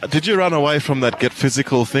Did you run away from that get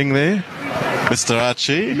physical thing there, Mr. Ah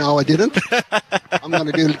Chee? No, I didn't. I'm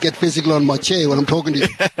going to get physical on my chair when I'm talking to you.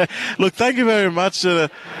 Look, thank you very much. A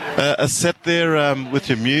set there with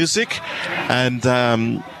your music and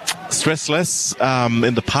Stress Less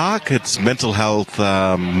in the park. It's Mental Health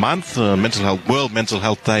Month, World Mental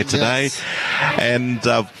Health Day today. Yes. And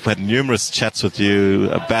I've had numerous chats with you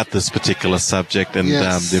about this particular subject, and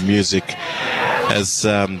Yes. the music has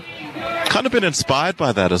kind of been inspired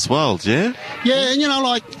by that as well, yeah? Yeah, and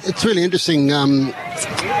it's really interesting.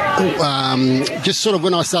 Just sort of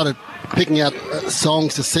when I started picking out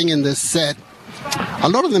songs to sing in this set, a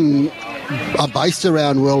lot of them are based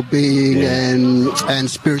around well-being and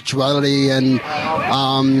spirituality and,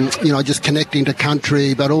 just connecting to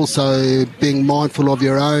country, but also being mindful of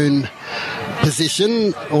your own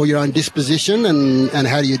position or your own disposition and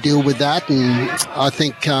how do you deal with that. And I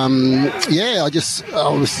think, I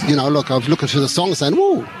was looking through the song saying,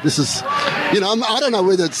 whoa, this is, I don't know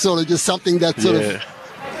whether it's sort of just something that sort of,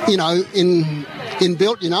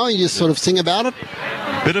 inbuilt, you just sort of sing about it.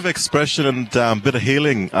 Bit of expression and bit of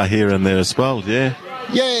healing I hear in there as well, yeah.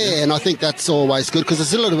 Yeah, and I think that's always good because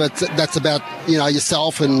it's a little bit that's about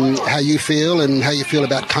yourself and how you feel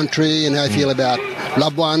about country and how you feel about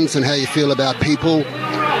loved ones and how you feel about people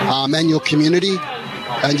and your community,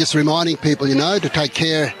 and just reminding people to take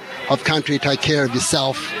care of country, take care of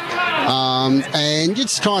yourself, and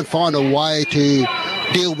just try and find a way to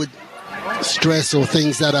deal with stress or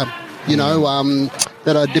things that are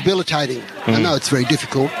that are debilitating. I know it's very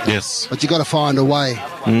difficult. Yes. But you've got to find a way.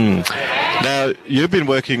 Now, you've been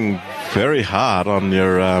working very hard on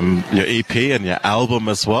your EP and your album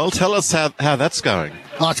as well. Tell us how that's going.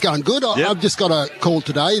 Oh, it's going good. I've just got a call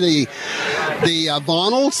today. The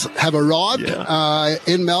vinyls have arrived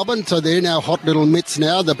in Melbourne, so they're now hot little mitts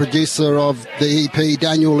now. The producer of the EP,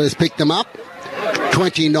 Daniel, has picked them up.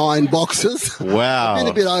 29 boxes. Wow. I've been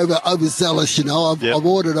a bit overzealous, I've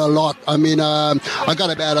ordered a lot. I mean, I got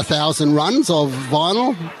about 1,000 runs of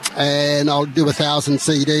vinyl, and I'll do 1,000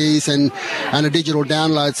 CDs and a digital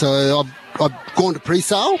download. So I've gone to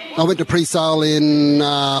pre-sale. I went to pre-sale in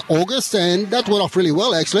August, and that went off really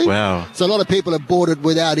well, actually. Wow. So a lot of people have bought it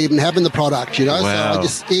without even having the product, Wow. So I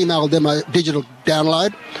just emailed them a digital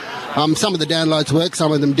download. Some of the downloads worked,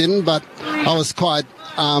 some of them didn't, but I was quite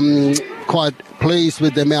pleased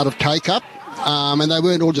with the amount of take-up. And they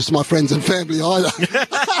weren't all just my friends and family either.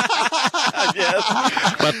 Yes.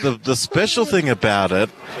 But the special thing about it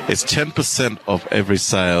is 10% of every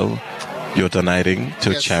sale you're donating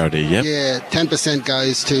to a charity, yep? Yeah, 10%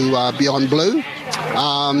 goes to Beyond Blue.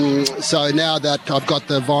 So now that I've got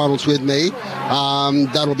the vinyls with me,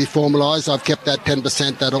 that'll be formalised. I've kept that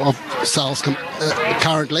 10% of sales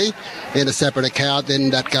currently in a separate account. Then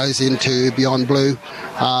that goes into Beyond Blue.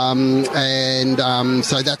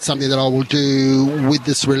 So that's something that I will do with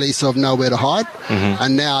this release of Nowhere to Hide. Mm-hmm.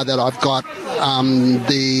 And now that I've got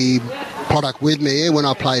the product with me, when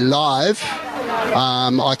I play live,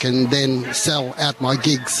 I can then sell out my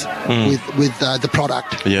gigs with the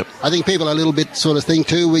product. Yep. I think people are a little bit sort of thing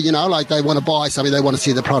too, where, like they want to buy something, they want to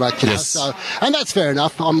see the product, Yes. So, and that's fair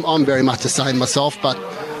enough. I'm very much the same myself, but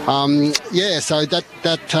so that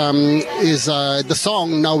is the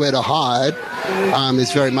song Nowhere to Hide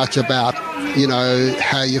is very much about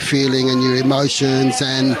how you're feeling and your emotions,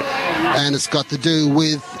 and it's got to do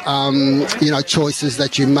with choices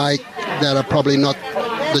that you make that are probably not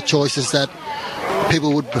the choices that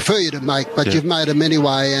people would prefer you to make, but you've made them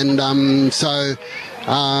anyway, and so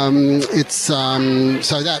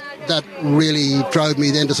that really drove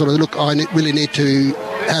me then to sort of look. I really need to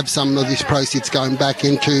have some of these proceeds going back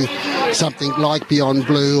into something like Beyond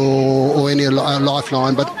Blue or any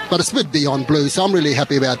Lifeline, but it's with Beyond Blue, so I'm really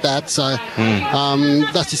happy about that. So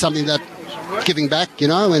that's just something that giving back,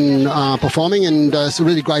 and performing, and it's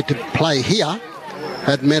really great to play here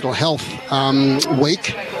at Mental Health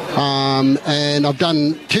Week. And I've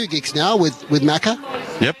done 2 gigs now with Macca.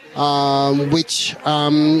 Yep. Which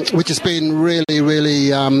has been really,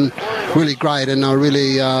 really, really great, and I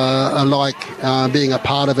really like being a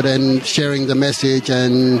part of it and sharing the message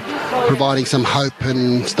and providing some hope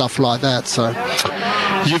and stuff like that. So,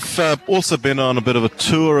 you've also been on a bit of a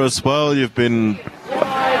tour as well. You've been.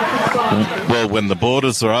 Well, when the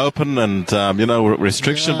borders are open and,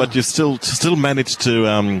 restriction, but you still managed to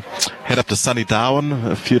head up to sunny Darwin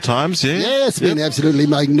a few times, yeah? Yeah, it's been absolutely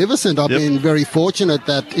magnificent. I've been very fortunate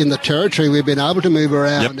that in the territory we've been able to move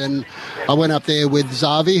around, and I went up there with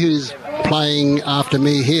Zavi, who's playing after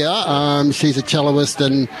me here. She's a celloist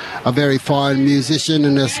and a very fine musician,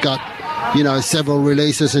 and has got several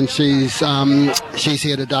releases, and she's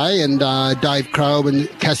here today. And Dave Crow and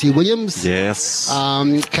Cassie Williams. Yes.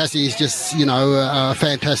 Cassie is just a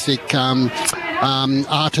fantastic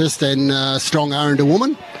artist and strong R&B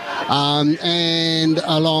woman. And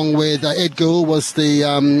along with Ed Gould was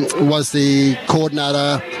the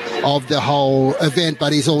coordinator of the whole event,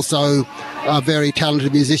 but he's also a very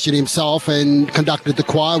talented musician himself and conducted the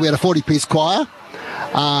choir. We had a 40-piece choir,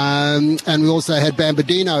 and we also had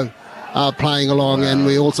Bambadino playing along, and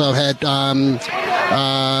we also had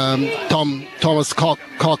Thomas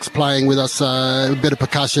Cox playing with us, a bit of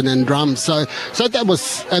percussion and drums. So that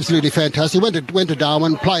was absolutely fantastic. Went to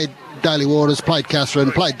Darwin, played Daly Waters, played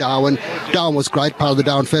Catherine, played Darwin. Darwin was great, part of the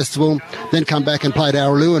Darwin Festival. Then come back and played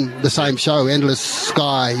Araluen, the same show, Endless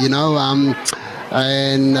Sky,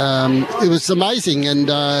 and it was amazing and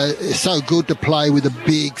so good to play with a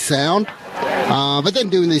big sound. But then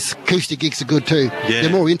doing these acoustic gigs are good too. Yeah. They're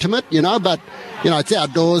more intimate, but it's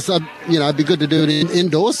outdoors. It'd be good to do it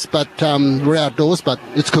indoors, but we're outdoors, but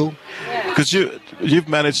it's cool. Because you've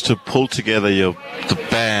managed to pull together the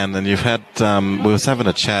band, and you've had we was having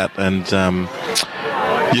a chat, and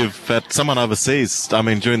you've had someone overseas. I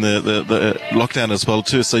mean, during the lockdown as well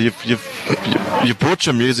too. So you've brought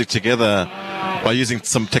your music together by using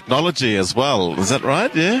some technology as well. Is that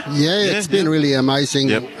right? Yeah. Yeah, it's been really amazing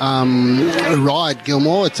ride,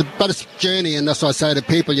 Gilmore. It's a journey, and that's what I say to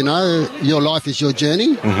people. Your life is your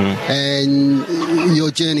journey, and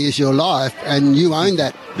your journey is your life, and you own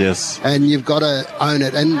that. Yes. And you've got to own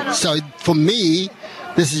it. And so for me,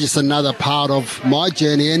 this is just another part of my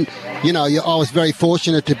journey. And I was very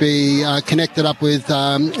fortunate to be connected up with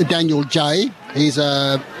Daniel J. He's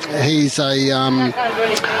a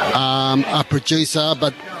producer,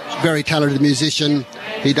 but very talented musician.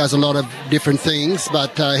 He does a lot of different things,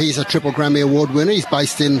 but he's a triple Grammy Award winner. He's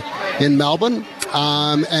based in Melbourne.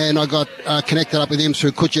 And I got connected up with him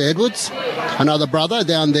through Kutcha Edwards, another brother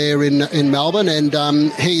down there in Melbourne. And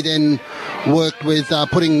he then worked with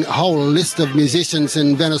putting a whole list of musicians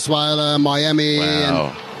in Venezuela, Miami,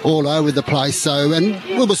 and all over the place. So, and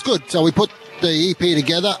it was good. So we put the EP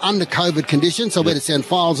together under COVID conditions, so we had to send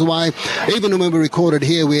files away. Even when we recorded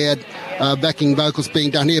here, we had backing vocals being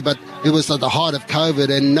done here, but it was at the height of COVID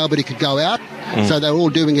and nobody could go out. So they were all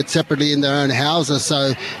doing it separately in their own houses.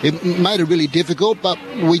 So it made it really difficult, but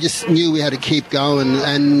we just knew we had to keep going,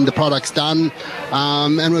 and the product's done,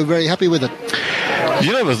 and we're very happy with it.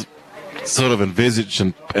 You never sort of envisaged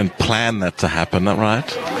and planned that to happen, right?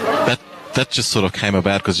 That just sort of came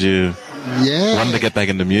about because you wanted to get back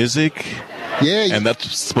into music. Yeah. And that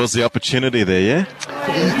was the opportunity there, yeah?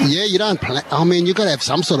 Yeah, you don't plan. I mean, you've got to have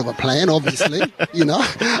some sort of a plan, obviously, You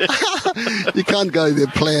can't go there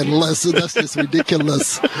planless. That's just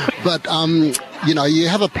ridiculous. But, you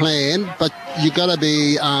have a plan, but you got to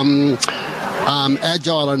be agile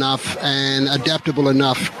enough and adaptable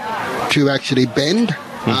enough to actually bend.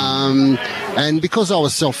 And because I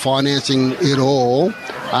was self-financing it all,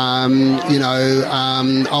 I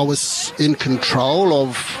was in control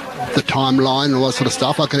of the timeline and all that sort of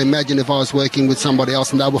stuff. I can imagine if I was working with somebody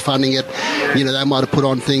else and they were funding it, they might have put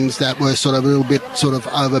on things that were sort of a little bit sort of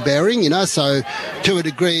overbearing, So to a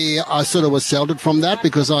degree, I sort of was sheltered from that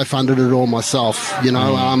because I funded it all myself,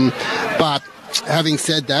 But having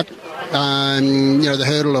said that, the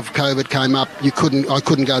hurdle of COVID came up. I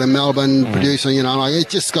couldn't go to Melbourne producing, it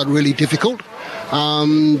just got really difficult.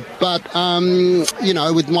 But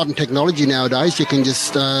with modern technology nowadays, you can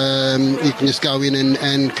just go in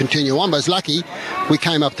and continue on. But it's lucky we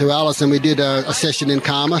came up to Alice and we did a session in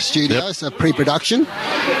CAAMA Studios, a pre-production,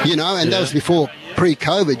 and that was before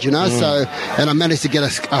pre-COVID, So, and I managed to get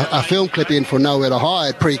a film clip in for Nowhere to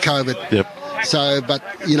Hide pre-COVID. Yep. So, but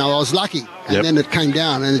I was lucky, and then it came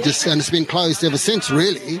down, and it's been closed ever since.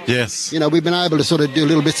 Really, yes. We've been able to sort of do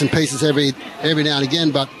little bits and pieces every now and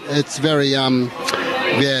again, but it's very,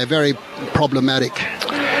 very problematic.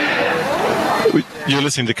 You're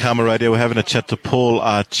listening to CAAMA Radio. We're having a chat to Paul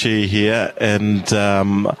Ah Chee here, and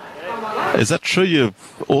is that true?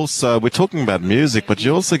 We're talking about music, but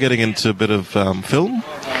you're also getting into a bit of film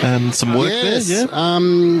and some work there.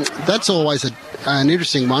 Yeah, that's always an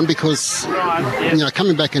interesting one because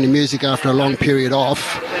coming back into music after a long period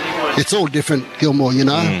off, it's all different, Gilmore. People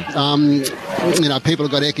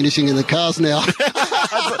have got air conditioning in the cars now.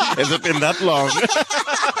 Has it been that long?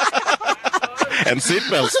 And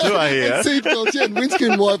seatbelts too, I hear. And seatbelts, and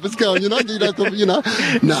windscreen wipers going. But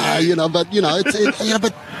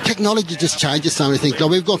but technology just changes so many things.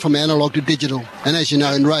 Like we've gone from analog to digital, and as you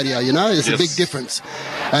know, in radio, there's a big difference.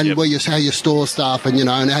 And how you store stuff, and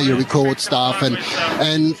and how you record stuff, and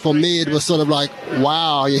for me it was sort of like,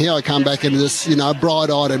 wow, here I come back into this,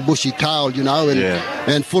 bright-eyed and bushy-tailed,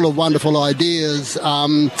 and full of wonderful ideas.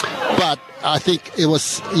 But I think it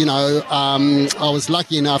was, I was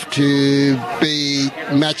lucky enough to be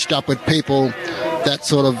matched up with people that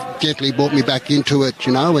sort of gently brought me back into it,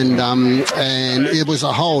 and it was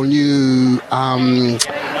a whole new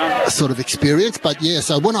sort of experience. But yeah,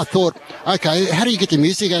 so when I thought, okay, how do you get your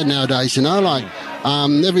music out nowadays?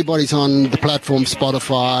 Everybody's on the platform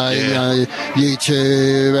Spotify,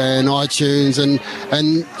 YouTube, and iTunes, and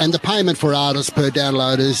the payment for artists per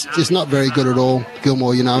download is not very good at all,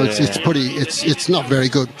 Gilmore. It's not very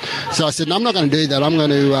good. So I said, no, I'm not going to do that. I'm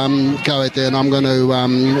going to go out there and I'm going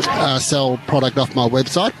to sell product off my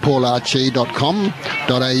website,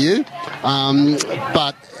 paulahchee.com.au.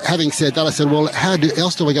 But having said that, I said, well, how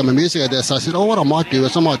else do I get my music out there? So I said, what I might do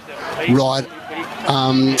is I might write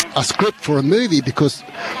a script for a movie, because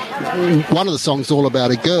one of the songs, All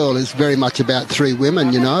About a Girl, is very much about three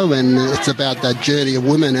women, and it's about that journey of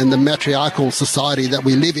women and the matriarchal society that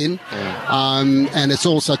we live in, and it's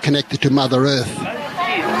also connected to Mother Earth,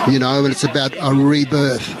 and it's about a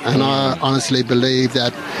rebirth, and I honestly believe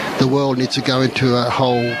that the world needs to go into a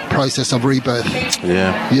whole process of rebirth.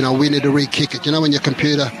 We need to re-kick it. When your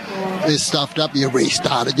computer is stuffed up, you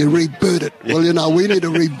restart it, you reboot it. Well, we need to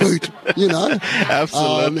reboot,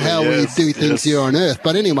 Absolutely, how we do things here on Earth.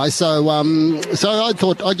 But anyway, so I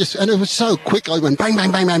thought and it was so quick, I went bang,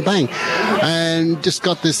 bang, bang, bang, bang, and just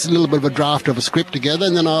got this little bit of a draft of a script together,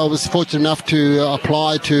 and then I was fortunate enough to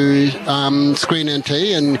apply to Screen NT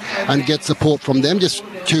and get support from them just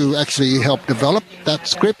to actually help develop that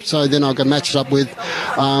script. So then I got matched up with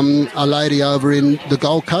a lady over in the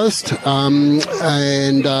Gold Coast, and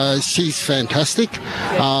she's fantastic,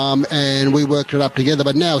 and we worked it up together.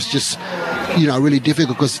 But now it's just really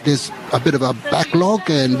difficult because there's a bit of a backlog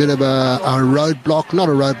and a bit of a roadblock, not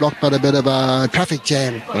a roadblock, but a bit of a traffic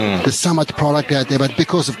jam. There's so much product out there, but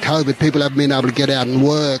because of COVID, people haven't been able to get out and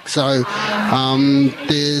work. So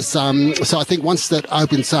so I think once that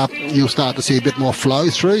opens up, you'll start to see a bit more flow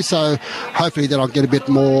through. So hopefully then I'll get a bit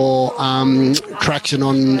more traction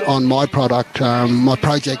on my product, my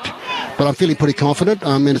project. But I'm feeling pretty confident.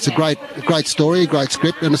 I mean, it's a great story, great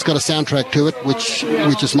script, and it's got a soundtrack to it, which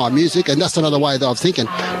is my music. And that's another way that I'm thinking,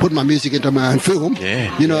 putting my music into my own film.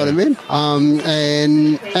 You know what I mean?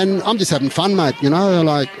 And I'm just having fun, mate.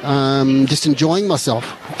 Just enjoying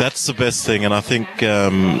myself. That's the best thing, and I think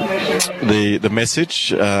the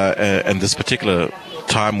message and this particular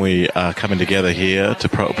time we are coming together here to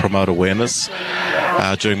promote awareness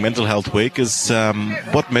during Mental Health Week is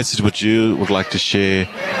what message would like to share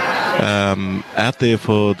out there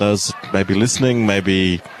for those maybe listening,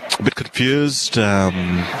 maybe a bit confused,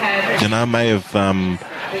 may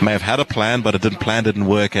have had a plan, but the didn't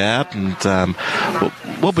work out. And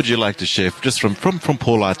what would you like to share just from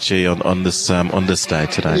Paul Ah Chee on this day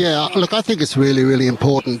today? Yeah, look, I think it's really, really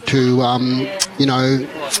important to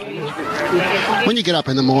when you get up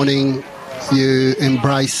in the morning, you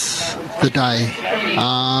embrace the day,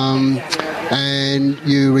 and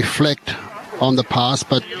you reflect on the past,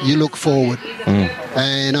 but you look forward.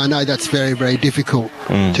 And I know that's very, very difficult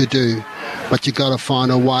to do, but you got to find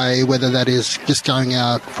a way, whether that is just going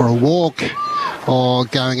out for a walk or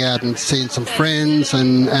going out and seeing some friends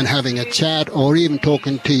and having a chat, or even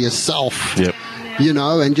talking to yourself.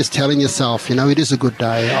 And just telling yourself, it is a good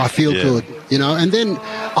day, I feel good, and then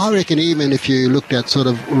I reckon even if you looked at sort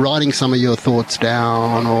of writing some of your thoughts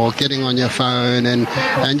down or getting on your phone and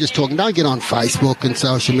just talking, don't get on Facebook and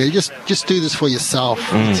social media, just do this for yourself.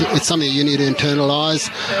 It's something you need to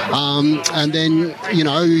internalize, and then, you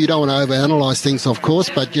don't want to overanalyze things, of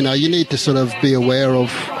course, but, you need to sort of be aware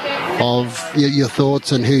of your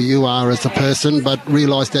thoughts and who you are as a person, but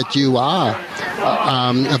realize that you are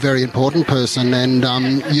a very important person, and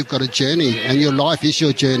you've got a journey, and your life is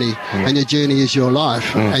your journey, and your journey is your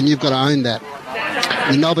life, and you've got to own that.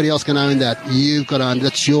 And nobody else can own that. You've got to own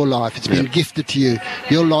that's your life. It's been gifted to you.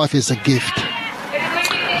 Your life is a gift.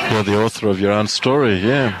 You're the author of your own story,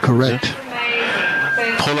 Correct.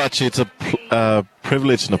 Paul Ah Chee, it's a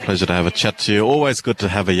privilege and a pleasure to have a chat to you. Always good to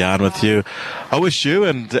have a yarn with you. I wish you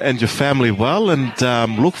and your family well, and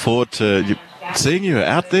look forward to seeing you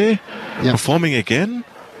out there performing again.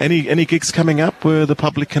 Any gigs coming up where the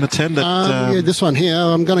public can attend? This one here.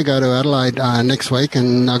 I'm going to go to Adelaide next week,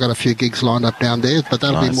 and I've got a few gigs lined up down there, but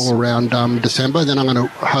that'll be more around December. Then I'm going to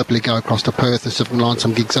hopefully go across to Perth and line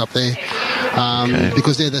some gigs up there,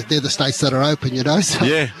 because they're the states that are open, So,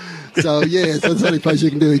 So it's the only place you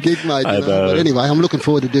can do a gig, mate. You know? But anyway, I'm looking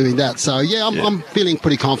forward to doing that. So I'm feeling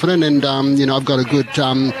pretty confident, and I've got a good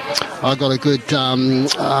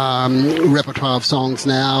repertoire of songs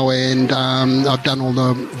now, and I've done all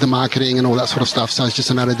the marketing and all that sort of stuff. So it's just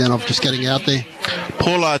a matter then of just getting out there.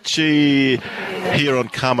 Paul Ah Chee here on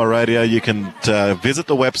CAAMA Radio. You can visit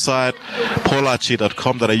the website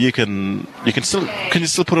paulachee.com.au. Can you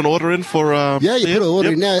still put an order in for? You put an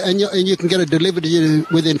order in now, and you can get it delivered to you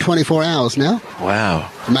within 24 hours now. Wow.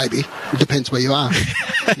 Maybe it depends where you are.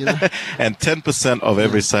 You know? And 10% of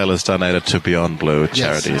every sale is donated to Beyond Blue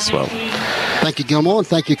charity as well. Thank you, Gilmore, and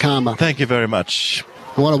thank you, CAAMA. Thank you very much.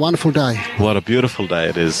 What a wonderful day. What a beautiful day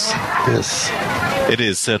it is. Yes. It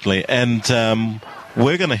is, certainly. And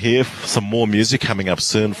we're going to hear some more music coming up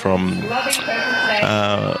soon from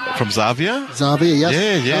Xavier. Xavier, yes.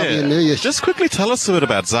 Yeah. Xavier New Year. Just quickly tell us a bit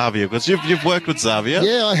about Xavier, because you've worked with Xavier.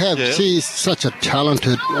 Yeah, I have. Yeah. She's such a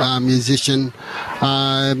talented musician.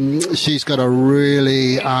 She's got a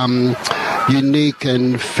really unique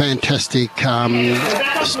and fantastic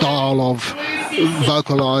style of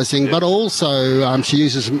vocalizing, but also she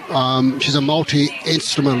uses she's a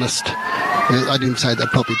multi-instrumentalist. I didn't say that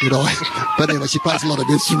properly, did I? But anyway, she plays a lot of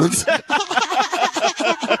instruments.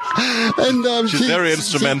 And she's very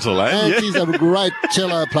instrumental, and she's a great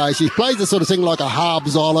cello player. She plays the sort of thing like a harp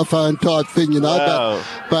xylophone type thing, you know. Wow.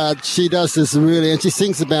 But she does this really, and she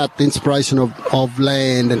sings about the inspiration of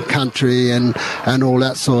land and country and all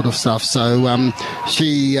that sort of stuff. So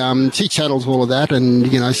she channels all of that,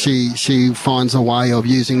 and she finds a way of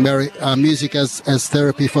using music as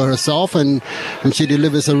therapy for herself, and she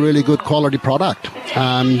delivers a really good quality product.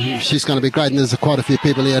 She's going to be great, and there's quite a few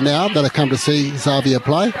people here now that have come to see Xavier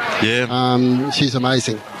play. Yeah. She's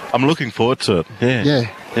amazing. I'm looking forward to it. Yeah.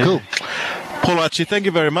 Cool. Paul Ah Chee, thank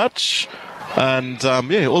you very much. And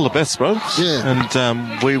all the best, bro. Yeah.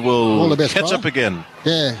 And we will all the best, catch bro. up again.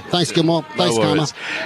 Yeah. Thanks, Gilmore. Thanks, CAAMA.